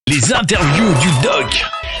Les interviews du doc,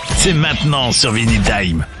 c'est maintenant sur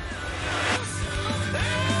Vinylestimes.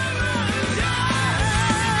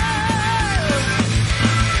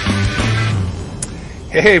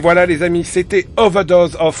 Hey, voilà les amis, c'était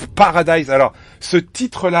Overdose of Paradise. Alors, ce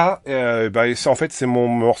titre-là, en fait, c'est mon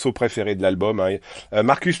morceau préféré de l'album. Hein.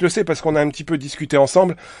 Markus le sait parce qu'on a un petit peu discuté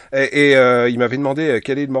ensemble et il m'avait demandé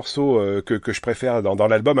quel est le morceau que je préfère dans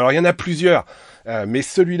l'album. Alors, il y en a plusieurs, mais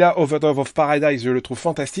celui-là, Overdose of Paradise, je le trouve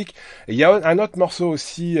fantastique. Et il y a un autre morceau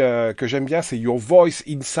aussi que j'aime bien, c'est Your Voice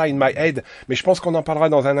Inside My Head. Mais je pense qu'on en parlera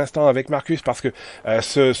dans un instant avec Markus parce que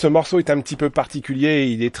ce morceau est un petit peu particulier,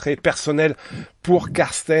 il est très personnel pour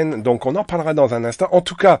Carsten, donc on en parlera dans un instant. En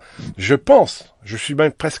tout cas, je suis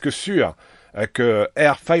même presque sûr que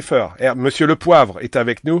Herr Pfeffer, Monsieur le Poivre est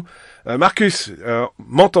avec nous. Markus,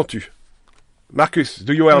 m'entends-tu? Markus,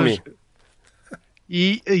 do you hear me?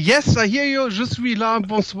 Yes, I hear you. Je suis là.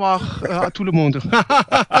 Bonsoir à tout le monde.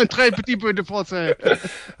 Un très petit peu de français.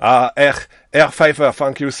 Herr Pfeffer,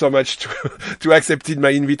 thank you so much to accepting my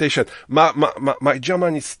invitation. My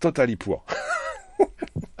German is totally poor.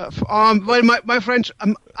 Well, my French,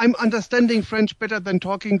 I'm understanding French better than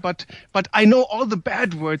talking, but I know all the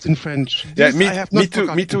bad words in French. Yeah,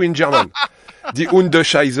 me too in German. Die Hunde,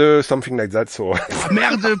 Scheiße, something like that. So.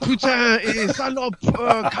 Merde, putain, salope,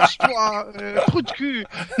 cache-toi, trou de cul.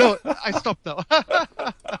 No, I stopped now.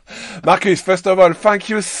 Markus, first of all, thank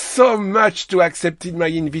you so much to accepting my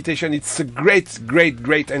invitation. It's a great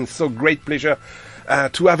and so great pleasure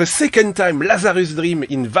to have a second time Lazarus Dream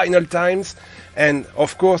in Vinylestimes. And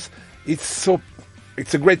of course, it's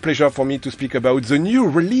a great pleasure for me to speak about the new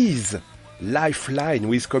release, Lifeline,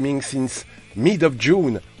 which is coming since mid of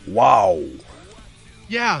June. Wow!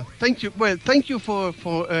 Yeah, thank you. Well, thank you for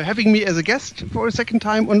having me as a guest for a second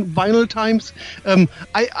time on Vinylestimes.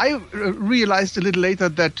 I realized a little later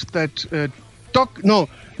that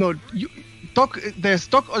there's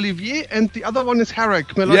Doc Olivier and the other one is Hard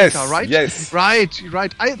Rock Mélodique, right? Yes.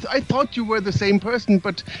 Right. I thought you were the same person,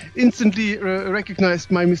 but instantly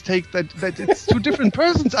recognized my mistake that it's two different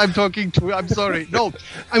persons I'm talking to. I'm sorry. No,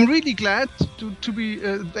 I'm really glad to be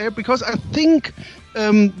there because I think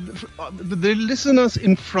the listeners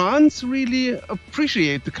in France really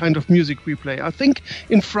appreciate the kind of music we play. I think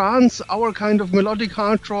in France, our kind of melodic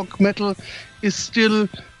hard rock metal is still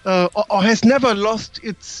or has never lost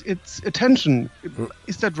its attention.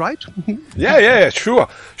 Is that right? Yeah, sure.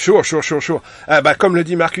 Comme le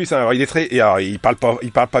dit Markus, alors il parle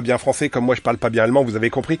pas bien français comme moi je parle pas bien allemand, vous avez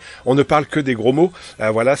compris. On ne parle que des gros mots.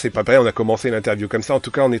 Voilà, c'est pas vrai, on a commencé l'interview comme ça. En tout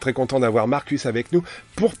cas, on est très content d'avoir Markus avec nous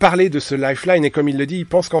pour parler de ce Lifeline et comme il le dit, il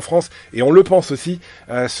pense qu'en France et on le pense aussi,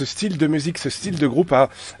 ce style de musique, ce style de groupe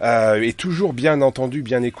est toujours bien entendu,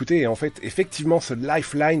 bien écouté et en fait, effectivement, ce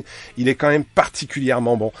Lifeline, il est quand même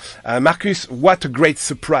particulièrement bon. Markus, what a great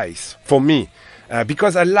surprise for me,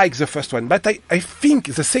 because I like the first one, but I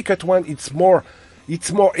think the second one it's more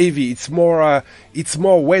heavy. It's more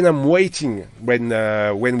when I'm waiting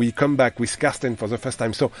when we come back with Carsten for the first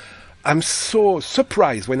time. So I'm so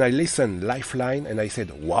surprised when I listen Lifeline and I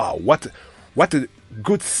said, wow, what a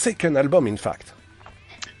good second album, in fact.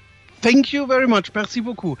 Thank you very much. Merci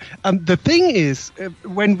beaucoup. The thing is,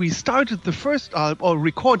 when we started the first album, or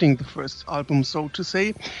recording the first album, so to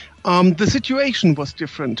say, the situation was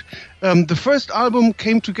different. The first album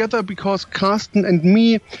came together because Carsten and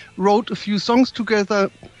me wrote a few songs together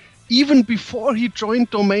even before he joined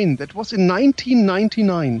Domain. That was in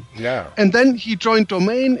 1999. Yeah. And then he joined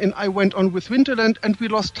Domain and I went on with Winterland and we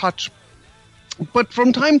lost touch. But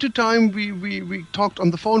from time to time we talked on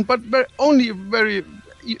the phone, but only very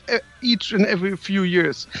each and every few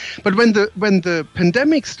years. But when the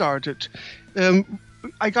pandemic started,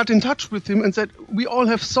 I got in touch with him and said, we all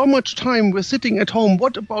have so much time, we're sitting at home,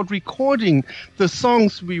 what about recording the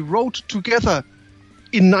songs we wrote together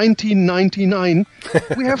in 1999?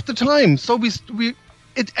 We have the time. So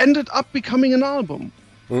it ended up becoming an album.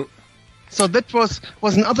 So that was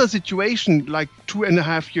another situation like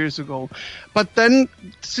 2.5 years ago. But then,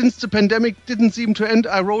 since the pandemic didn't seem to end,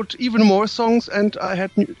 I wrote even more songs and I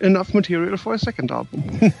had enough material for a second album.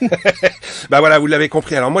 Bah voilà, vous l'avez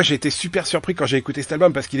compris. Alors moi, j'ai été super surpris quand j'ai écouté cet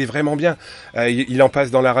album parce qu'il est vraiment bien. Il en passe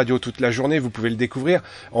dans la radio toute la journée, vous pouvez le découvrir.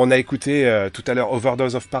 On a écouté tout à l'heure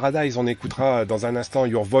Overdose of Paradise, on écoutera dans un instant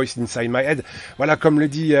Your Voice Inside My Head. Voilà, comme le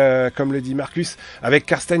dit Markus, avec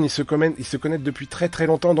Carsten, ils se connaissent depuis très très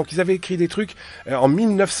longtemps. Donc ils avaient écrit des trucs en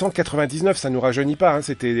 1999, ça nous rajeunit pas, hein,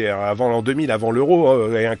 c'était avant l'an 2000, avant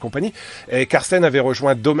l'euro et compagnie. Et Carsten avait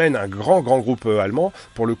rejoint Domaine, un grand groupe allemand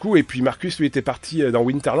pour le coup, et puis Markus lui était parti dans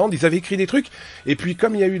Winterland. Ils avaient écrit des trucs, et puis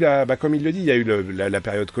comme il y a eu comme il le dit, il y a eu la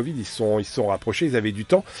période Covid, ils se sont rapprochés, ils avaient du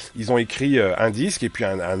temps, ils ont écrit un disque et puis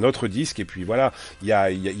un autre disque, et puis voilà, il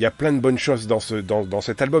y a plein de bonnes choses dans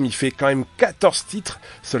cet album. Il fait quand même 14 titres,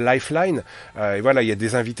 ce Lifeline, et voilà, il y a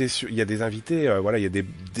des invités, voilà, il y a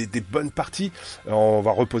des bonnes parties. On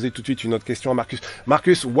va reposer tout de suite une autre question à Markus.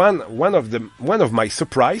 Markus, one of my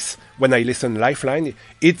surprise when I listen Lifeline,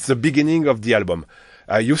 it's the beginning of the album.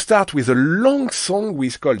 You start with a long song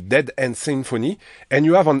which is called Dead End Symphony, and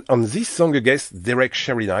you have on this song a guest, Derek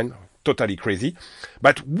Sheridan, totally crazy.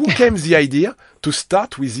 But who came the idea to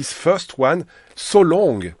start with this first one so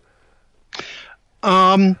long?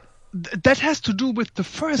 That has to do with the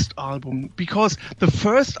first album, because the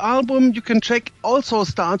first album, you can check, also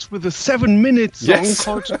starts with a 7-minute song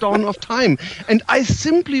called Dawn of Time. And I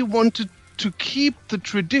simply wanted to keep the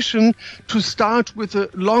tradition to start with a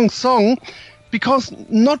long song, because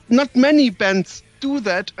not many bands do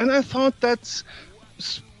that, and I thought that's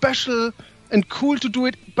special and cool to do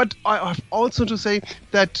it. But I have also to say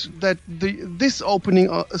that this opening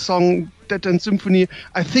song, Dead End Symphony,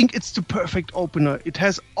 I think it's the perfect opener. It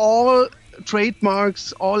has all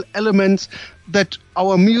trademarks, all elements that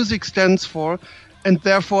our music stands for, and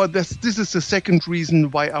therefore this is the second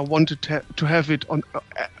reason why I wanted to have it on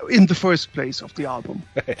in the first place of the album.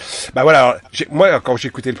 Bah voilà, alors, moi quand j'ai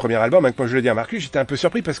écouté le premier album, hein, quand je le dis à Markus, j'étais un peu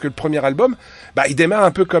surpris parce que le premier album, il démarre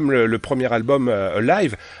un peu comme le premier album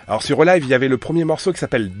live. Alors sur Live, il y avait le premier morceau qui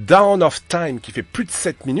s'appelle Dawn of Time, qui fait plus de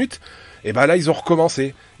 7 minutes. Et là ils ont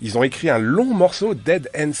recommencé. Ils ont écrit un long morceau, Dead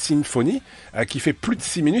End Symphony, qui fait plus de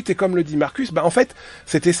 6 minutes. Et comme le dit Markus, en fait,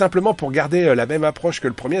 c'était simplement pour garder la même approche que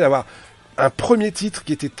le premier, d'avoir un premier titre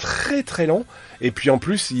qui était très très long, et puis en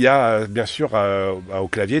plus il y a bien sûr au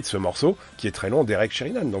clavier de ce morceau qui est très long, Derek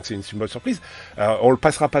Sheridan, donc c'est une bonne surprise. On le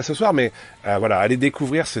passera pas ce soir, mais voilà, allez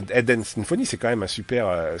découvrir ce Dead End Symphony, c'est quand même un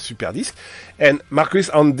super disque. And Markus,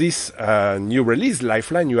 on this new release,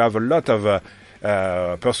 Lifeline, you have a lot of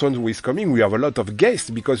persons who is coming. We have a lot of guests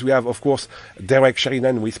because we have, of course, Derek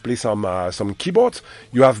Sheridan who is play some keyboards.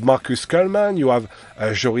 You have Markus Kuhlmann, you have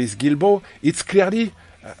Joris Gilbo. It's clearly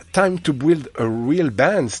time to build a real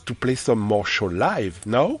band to play some more show live,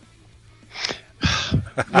 no?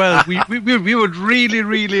 Well, we would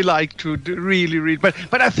really like to really, but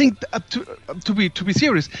I think to be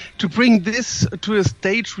serious, to bring this to a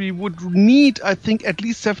stage, we would need, I think, at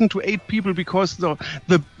least 7 to 8 people, because the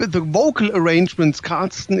vocal arrangements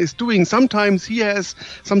Carsten is doing, sometimes he has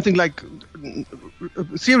something like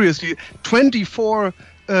seriously 24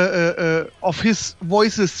 of his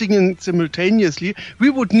voices singing simultaneously. We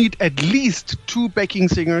would need at least 2 backing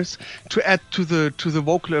singers to add to the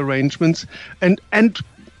vocal arrangements, and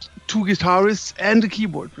 2 guitarists and a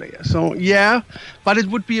keyboard player. So yeah, but it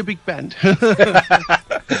would be a big band.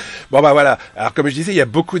 Bon voilà. Alors comme je disais, il y a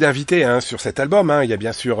beaucoup d'invités sur cet album. Il y a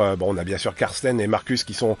bien sûr, on a bien sûr Carsten et Markus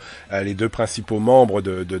qui sont les 2 principaux membres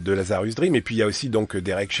de Lazarus Dream. Et puis il y a aussi donc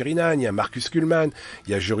Derek Sheridan, il y a Markus Kuhlmann,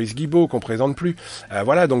 il y a Joris Gilbo qu'on présente plus.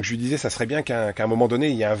 Voilà, donc je lui disais, ça serait bien qu'à un moment donné,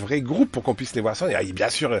 il y ait un vrai groupe pour qu'on puisse les voir sur scène. Et bien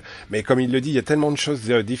sûr, mais comme il le dit, il y a tellement de choses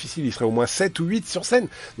difficiles. Il serait au moins 7 ou 8 sur scène.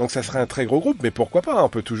 Donc ça serait un très gros groupe. Mais pourquoi pas, on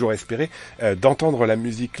peut toujours espérer d'entendre la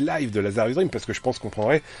musique live de Lazarus Dream, parce que je pense qu'on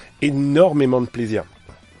prendrait énormément de plaisir.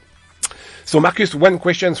 So Markus, one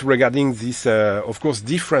question regarding this, of course,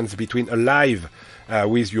 difference between a live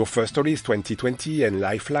with your first release 2020 and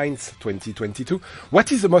Lifelines 2022.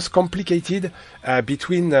 What is the most complicated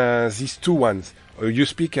between these 2 ones? You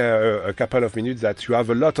speak a couple of minutes that you have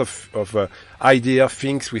a lot of idea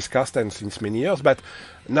things with Carsten since many years, but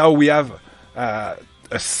now we have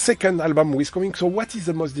a second album is coming. So what is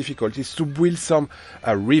the most difficult? Is to build some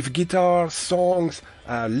riff guitar, songs,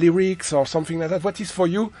 lyrics or something like that? What is for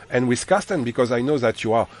you and with Carsten? Because I know that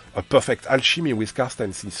you are a perfect alchemy with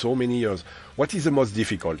Carsten since so many years. What is the most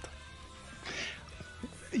difficult?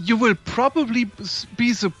 You will probably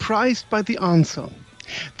be surprised by the answer.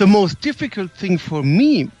 The most difficult thing for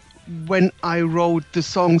me when I wrote the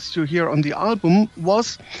songs you hear on the album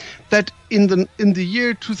was that in the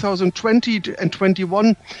year 2020 and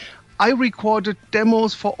 21, I recorded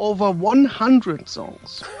demos for over 100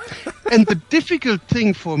 songs. And the difficult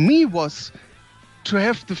thing for me was to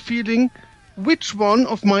have the feeling which one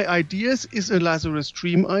of my ideas is a Lazarus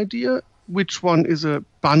Dream idea, which one is a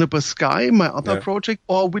Barnabas Sky, my other project,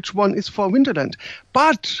 or which one is for Winterland.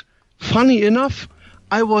 But funny enough,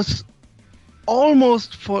 I was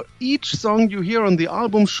almost for each song you hear on the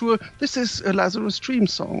album, sure, this is a Lazarus Dream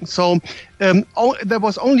song. So there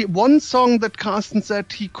was only one song that Carsten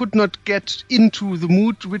said he could not get into the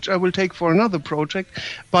mood, which I will take for another project.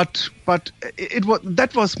 But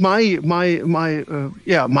that was my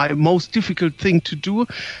most difficult thing to do,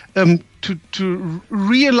 to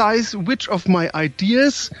realize which of my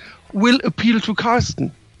ideas will appeal to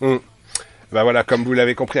Carsten. Ben voilà, comme vous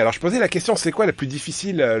l'avez compris. Alors je posais la question, c'est quoi le plus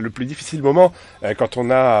difficile moment quand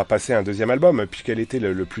on a passé un deuxième album, puis quel était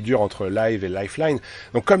le plus dur entre Live et Lifeline.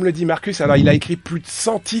 Donc comme le dit Markus, alors il a écrit plus de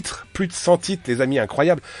 100 titres, les amis,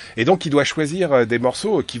 incroyable. Et donc il doit choisir des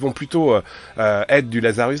morceaux qui vont plutôt être du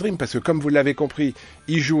Lazarus Dream, parce que comme vous l'avez compris,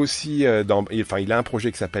 il joue aussi il a un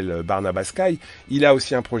projet qui s'appelle Barnabas Sky, il a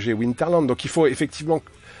aussi un projet Winterland, donc il faut effectivement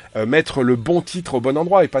mettre le bon titre au bon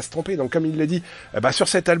endroit et pas se tromper. Donc comme il l'a dit, sur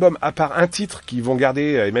cet album, à part un titre qu'ils vont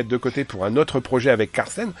garder et mettre de côté pour un autre projet avec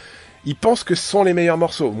Carsten, ils pensent que ce sont les meilleurs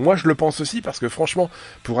morceaux. Moi je le pense aussi, parce que franchement,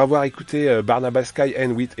 pour avoir écouté Barnabas Sky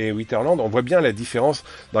et Winterland, on voit bien la différence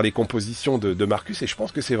dans les compositions de Markus, et je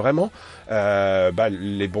pense que c'est vraiment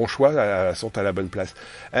les bons choix sont à la bonne place.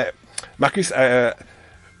 Markus,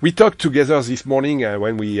 we talked together this morning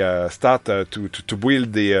when we start to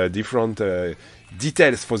build the different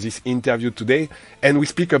details for this interview today, and we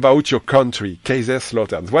speak about your country,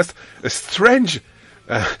 Kaiserslautern. It was a strange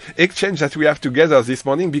exchange that we have together this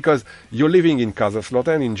morning, because you're living in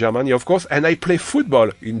Kaiserslautern in Germany, of course, and I play football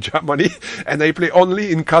in Germany, and I play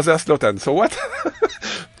only in Kaiserslautern. So what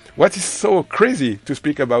is so crazy to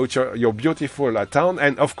speak about your beautiful town?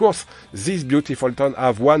 And of course, this beautiful town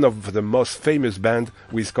have one of the most famous band,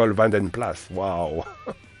 we call Vandenplas. Wow.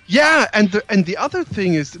 Yeah, and the other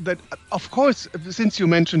thing is that, of course, since you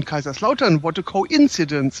mentioned Kaiserslautern, what a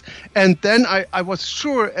coincidence. And then I was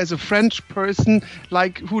sure, as a French person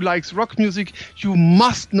who likes rock music, you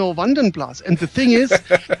must know Vandenplas. And the thing is,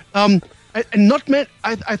 I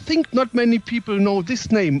think not many people know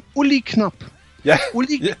this name, Uli Knapp. Yeah.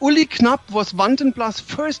 Uli Knapp was Vandenplas'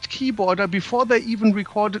 first keyboarder before they even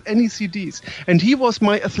recorded any CDs, and he was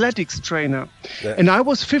my athletics trainer. Yeah. And I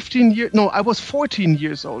was 14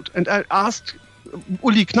 years old, and I asked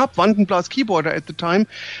Uli Knapp, Vandenplas keyboarder at the time,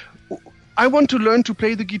 I want to learn to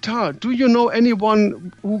play the guitar. Do you know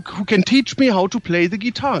anyone who can teach me how to play the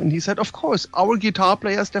guitar? And he said, of course, our guitar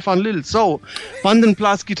player, Stefan Lill. So,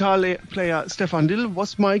 Vandenplas guitar player Stefan Lill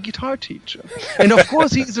was my guitar teacher. And of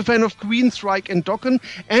course, he is a fan of Queensryche and Dokken.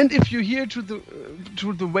 And if you hear to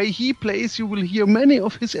the way he plays, you will hear many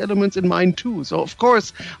of his elements in mine too. So, of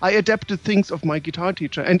course, I adapted things of my guitar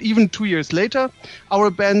teacher. And even 2 years later, our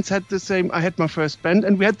bands had the same. I had my first band,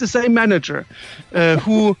 and we had the same manager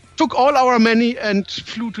who took all our money and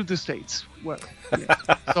flew to the States. Well, yeah.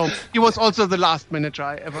 So he was also the last manager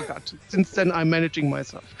I ever got. Since then, I'm managing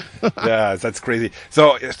myself. Yeah, that's crazy.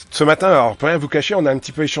 So, ce matin, alors pour rien vous cacher, on a un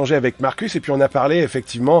petit peu échangé avec Markus, et puis on a parlé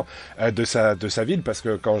effectivement de sa ville, parce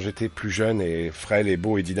que quand j'étais plus jeune et frêle et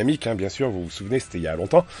beau et dynamique, bien sûr, vous vous souvenez, c'était il y a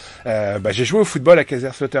longtemps, j'ai joué au football à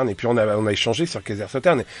Kaiserslautern, et puis on a échangé sur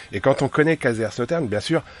Kaiserslautern, et quand on connaît Kaiserslautern, bien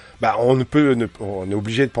sûr, on est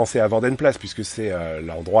obligé de penser à Vandenplas, puisque c'est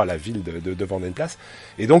l'endroit, la ville de Vandenplas.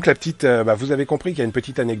 Et donc la petite, vous avez compris qu'il y a une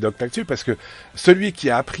petite anecdote là-dessus, parce que celui qui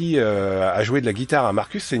a appris à jouer de la guitare à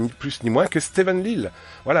Markus, c'est ni plus ni moins que Stefan Lill.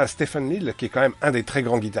 Voilà, Stefan Lill, qui est quand même un des très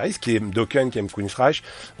grands guitaristes, qui aime Dokken, qui aime Queensryche.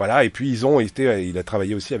 Voilà, et puis il a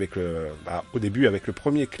travaillé aussi avec au début avec le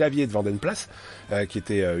premier clavier de Vandenplas, qui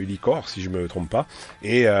était Ulicor, si je me trompe pas.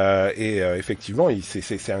 Et effectivement,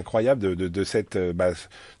 c'est incroyable de cette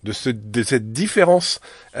différence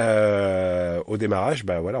au démarrage.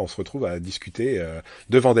 Voilà, on se retrouve à discuter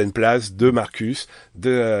de Vandenplas, de Markus,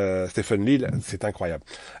 de Stefan Lill. C'est incroyable.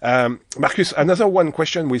 Markus, another one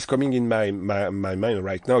question is coming in my mind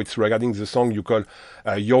right now. It's regarding the song you call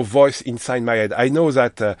Your Voice Inside My Head. I know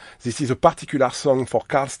that this is a particular song for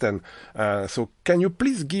Carsten. So can you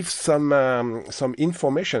please give some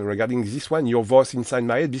information regarding this one, Your Voice Inside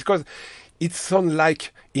My Head? Because it sounds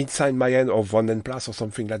like Inside My Head or Vandenplas or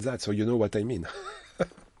something like that. So you know what I mean.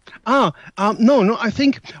 No. I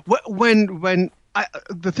think when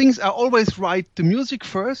the things I always write the music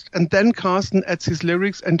first, and then Carsten adds his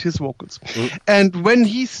lyrics and his vocals. And when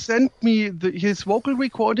he sent me his vocal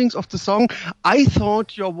recordings of the song, I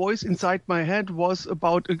thought Your Voice Inside My Head was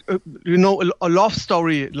about a love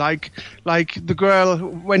story, like the girl who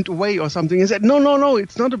went away or something. He said, no,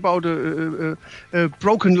 it's not about a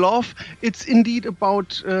broken love. It's indeed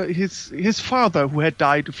about his father who had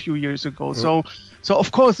died a few years ago. So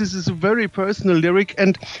of course this is a very personal lyric,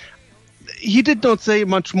 and he did not say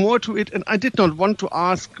much more to it, and I did not want to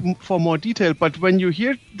ask for more detail. But when you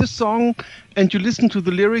hear the song and you listen to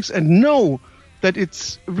the lyrics and know that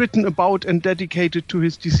it's written about and dedicated to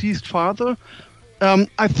his deceased father,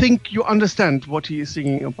 I think you understand what he is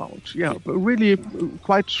singing about. Yeah, but really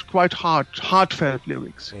quite heartfelt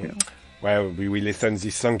lyrics. Yeah. Well, we will listen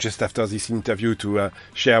this song just after this interview to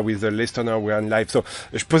share with the listener we're on live. So,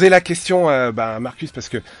 je posais la question à Markus parce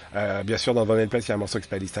que bien sûr dans Van Place il y a un morceau qui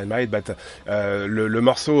s'appelle Inside My Head, but le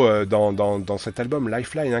morceau dans cet album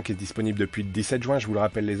Lifeline qui est disponible depuis le 17 juin, je vous le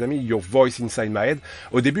rappelle les amis, Your Voice Inside My Head.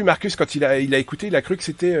 Au début Markus quand il a écouté, il a cru que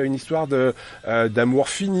c'était une histoire d'amour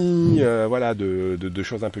fini, voilà, de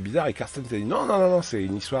choses un peu bizarres, et Carsten s'est dit non, c'est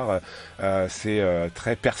une histoire c'est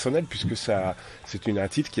très personnelle puisque c'est un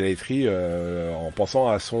titre qu'il a écrit en pensant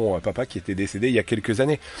à son papa qui était décédé il y a quelques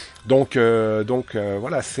années. Donc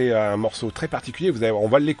voilà, c'est un morceau très particulier. On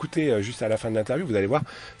va l'écouter juste à la fin de l'interview. Vous allez voir,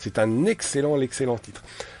 c'est un excellent titre.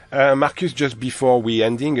 Markus, just before we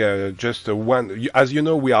ending, just one. As you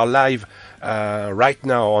know, we are live right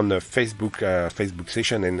now on a Facebook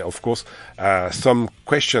session, and of course, some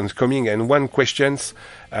questions coming. And one question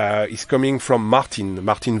is coming from Martin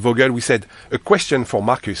Vogel. We said a question for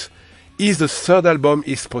Markus. Is the third album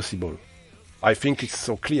is possible? I think it's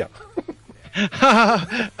so clear.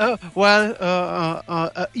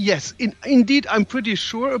 Yes, indeed, I'm pretty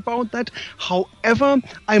sure about that. However,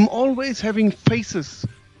 I'm always having phases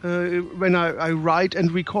when I write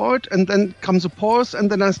and record, and then comes a pause,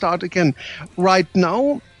 and then I start again. Right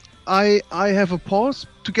now, I have a pause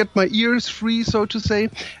to get my ears free, so to say,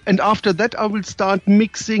 and after that I will start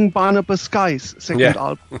mixing Barnabas Sky's second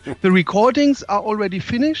album. The recordings are already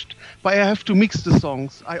finished, but I have to mix the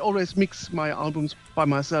songs. I always mix my albums by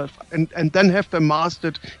myself and then have them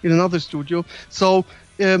mastered in another studio. So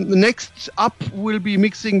the next up will be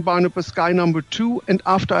mixing Barnabas Sky number 2, and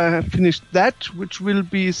after I have finished that, which will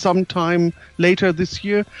be sometime later this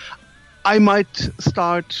year, I might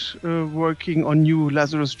start working on new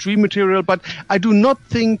Lazarus Dream material, but I do not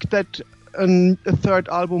think that a third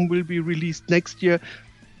album will be released next year.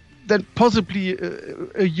 Then possibly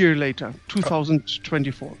a year later,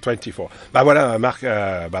 2024. 24. Bah voilà,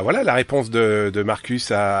 voilà la réponse de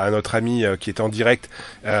Markus à notre ami qui est en direct,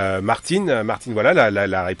 Martin, voilà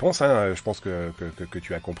la réponse. Hein, je pense que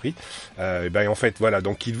tu as compris. Ben en fait voilà,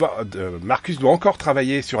 donc Markus doit encore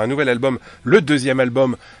travailler sur un nouvel album, le deuxième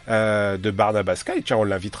album de Barnabas Sky. Tiens, on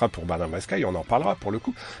l'invitera pour Barnabas Sky, on en parlera pour le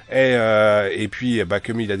coup. Et puis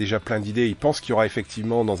comme il a déjà plein d'idées, il pense qu'il y aura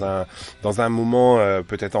effectivement dans un moment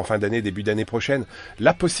peut-être en fin d'année, début d'année prochaine,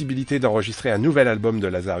 la possibilité d'enregistrer un nouvel album de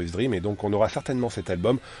Lazarus Dream, et donc on aura certainement cet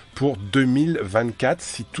album pour 2024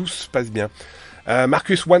 si tout se passe bien.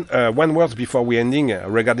 Markus, one word before we ending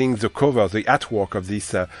regarding the cover, the artwork of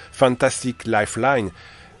this fantastic Lifeline.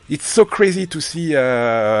 It's so crazy to see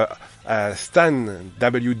Stan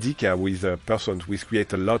W. Dicker with a person who has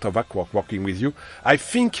created a lot of artwork working with you. I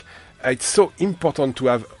think it's so important to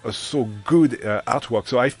have a so good artwork.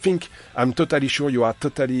 So I think I'm totally sure you are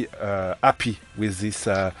totally happy with this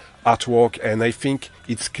artwork, and I think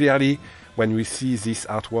it's clearly when we see this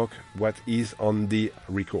artwork what is on the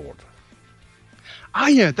record.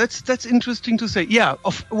 Yeah, that's interesting to say. Yeah,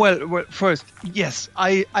 well, first, yes,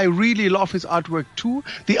 I really love his artwork too.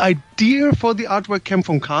 The idea for the artwork came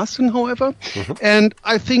from Carsten, however, and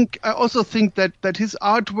I also think that his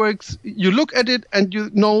artworks, you look at it and you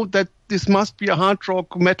know that this must be a hard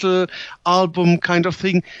rock metal album kind of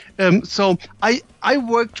thing. So I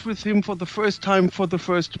worked with him for the first time for the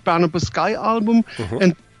first Barnabas Sky album,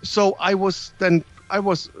 and so I was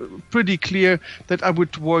pretty clear that I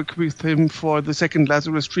would work with him for the second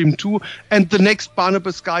Lazarus Dream 2, and the next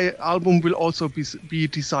Barnabas Sky album will also be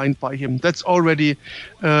designed by him. That's already,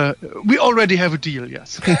 we already have a deal,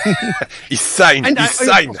 yes. He's signed,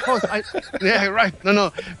 signed. Of course, yeah, right,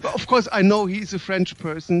 no. But of course, I know he's a French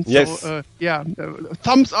person, so yes.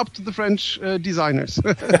 Thumbs up to the French designers.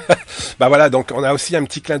 Bah voilà, donc on a aussi un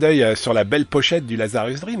petit clin d'œil sur la belle pochette du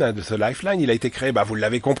Lazarus Dream, de ce Lifeline. Il a été créé, vous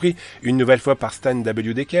l'avez compris, une nouvelle fois par Stan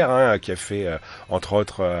W. Dicker, qui a fait entre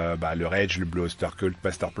autres le Rage, le Blue Oyster Cult,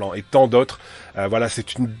 Masterplan et tant d'autres. Voilà, c'est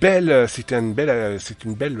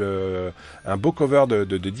un beau cover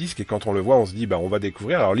de disque, et quand on le voit, on se dit on va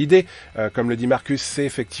découvrir. Alors l'idée, comme le dit Markus, c'est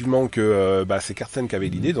effectivement que c'est Carsten qui avait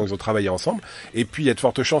l'idée, donc ils ont travaillé ensemble. Et puis il y a de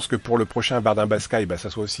fortes chances que pour le prochain Barnabas Sky,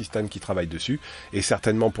 ça soit aussi Stan qui travaille dessus, et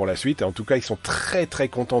certainement pour la suite. Et en tout cas, ils sont très très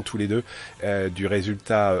contents tous les deux du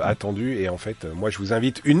résultat attendu. Et en fait, moi je vous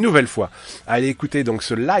invite une nouvelle fois à aller écouter donc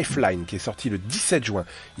ce Lifeline qui est sorti le 17 juin.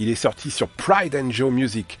 Il est sorti sur Pride and Joe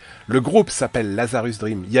Music. Le groupe s'appelle Lazarus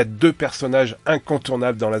Dream. Il y a deux personnages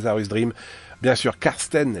incontournables dans Lazarus Dream. Bien sûr,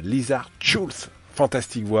 Carsten, Lizard, Schulz,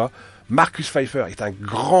 fantastique voix. Markus Pfeffer est un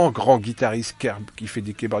grand guitariste qui fait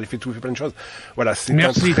des keyboards, il fait plein de choses. Voilà, c'est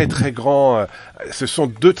un très très grand. Ce sont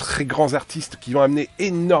deux très grands artistes qui ont amené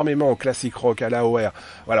énormément au classique rock, à l'AOR.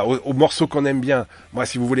 Voilà, aux morceaux qu'on aime bien. Moi,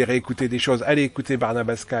 si vous voulez réécouter des choses, allez écouter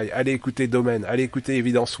Barnabas Sky, allez écouter Domain, allez écouter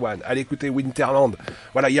Evidence One, allez écouter Winterland.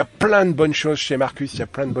 Voilà, il y a plein de bonnes choses chez Markus, il y a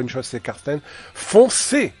plein de bonnes choses chez Carsten.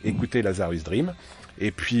 Foncez écouter Lazarus Dream. Et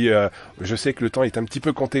puis, je sais que le temps est un petit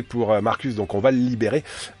peu compté pour Markus, donc on va le libérer.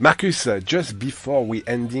 Markus, just before we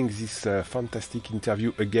ending this fantastic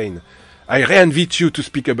interview again, I re-invite you to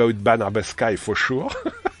speak about Barnabas Sky for sure.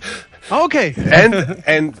 Okay.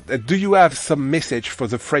 and do you have some message for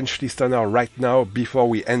the French listener right now before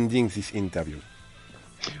we ending this interview?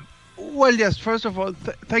 Well, yes, first of all,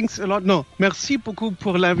 thanks a lot. No, merci beaucoup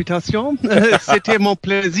pour l'invitation. C'était mon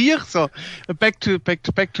plaisir. So, back to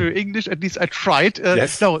English. At least I tried.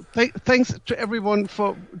 Yes. No, thanks to everyone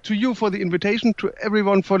to you for the invitation, to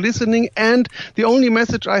everyone for listening. And the only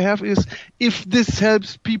message I have is, if this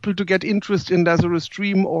helps people to get interest in Lazarus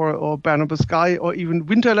Dream or Barnabas Sky or even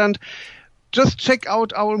Winterland, just check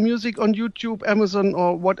out our music on YouTube, Amazon,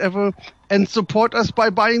 or whatever, and support us by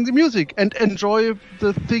buying the music and enjoy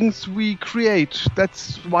the things we create.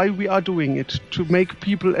 That's why we are doing it, to make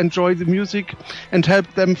people enjoy the music and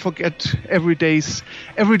help them forget everyday's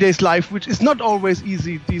life, which is not always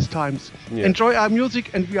easy these times. Yeah. Enjoy our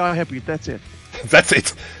music and we are happy. That's it. That's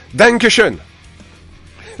it. Dankeschön.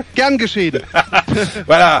 Gern geschehen.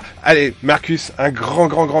 Voilà, allez Markus, un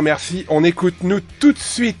grand merci. On écoute nous tout de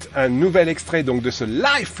suite un nouvel extrait donc de ce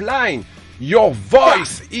Lifeline, Your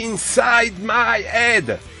Voice Inside My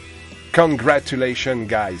Head. Congratulations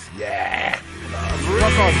guys, yeah.